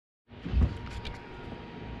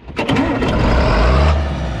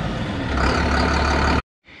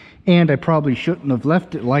And I probably shouldn't have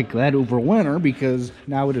left it like that over winter, because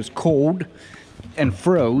now it is cold and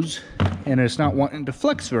froze and it's not wanting to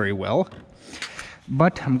flex very well.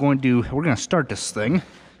 But we're going to start this thing.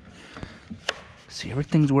 See,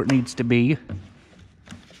 everything's where it needs to be.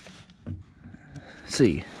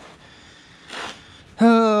 See.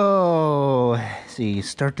 Oh, see,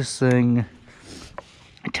 start this thing.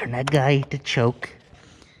 Turn that guy to choke.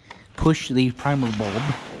 Push the primer bulb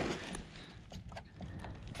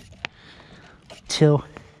till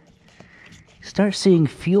you start seeing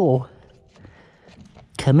fuel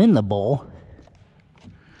come in the bowl.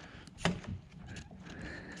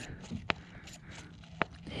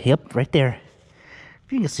 Yep, right there.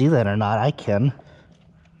 If you can see that or not, I can.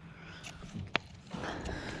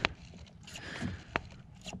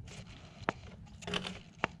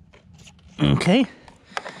 Okay.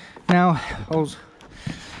 Now, I'll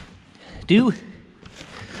do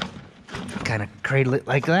kind of cradle it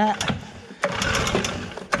like that.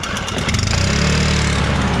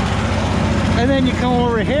 And then you come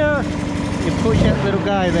over here, you push that little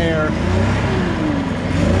guy there.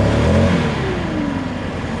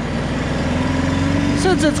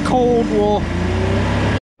 Since it's cold,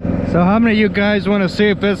 So how many of you guys want to see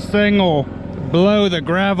if this thing will blow the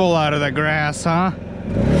gravel out of the grass, huh?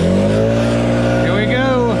 Here we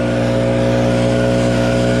go.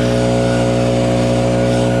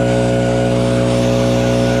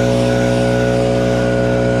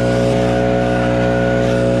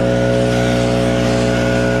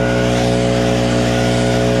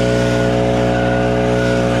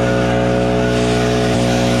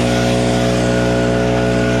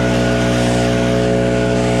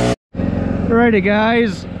 Alrighty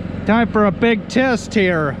guys, time for a big test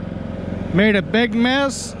here. Made a big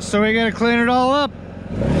mess, so we gotta clean it all up.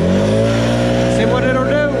 See what it'll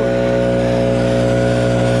do.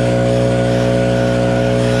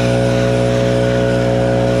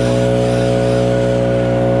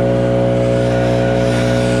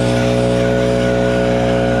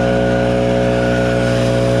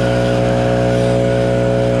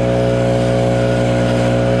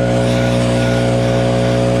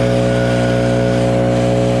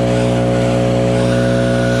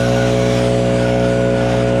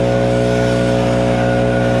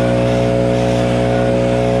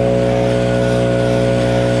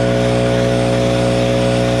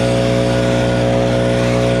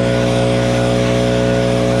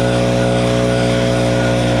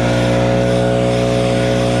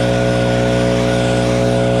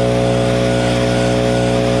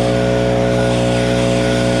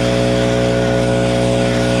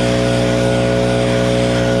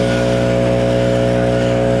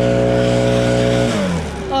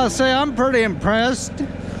 Say I'm pretty impressed.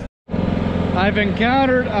 I've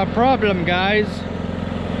encountered a problem, guys.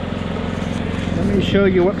 Let me show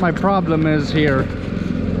you what my problem is here.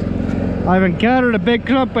 I've encountered a big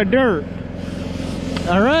clump of dirt.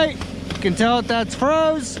 All right, you can tell that's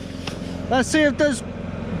froze. Let's see if this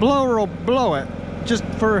blower will blow it. Just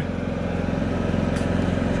for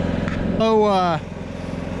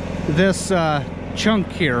this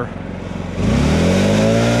chunk here.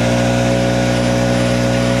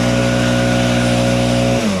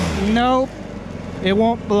 Nope, it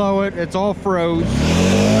won't blow it. It's all froze.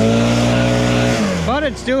 But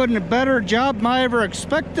it's doing a better job than I ever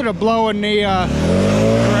expected of blowing the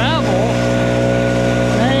gravel.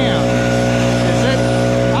 Man,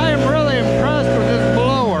 I am really impressed with this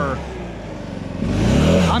blower.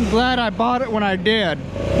 I'm glad I bought it when I did.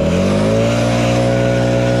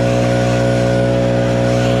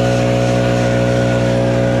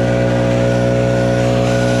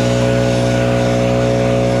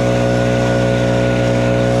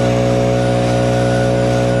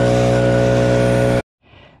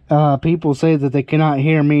 People say that they cannot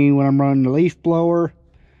hear me when I'm running the leaf blower.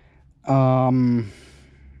 But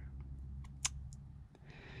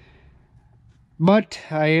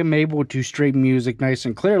I am able to stream music nice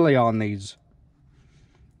and clearly on these.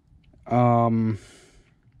 Maybe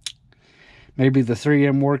the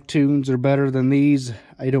 3M work tunes are better than these.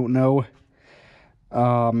 I don't know.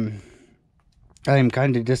 I am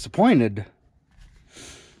kind of disappointed.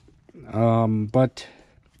 But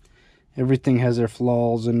everything has their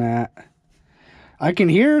flaws in that. I can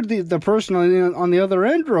hear the person on the other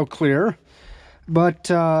end real clear,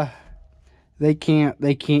 but they can't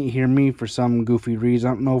hear me for some goofy reason.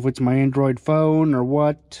 I don't know if it's my Android phone or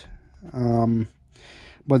what,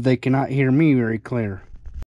 but they cannot hear me very clear.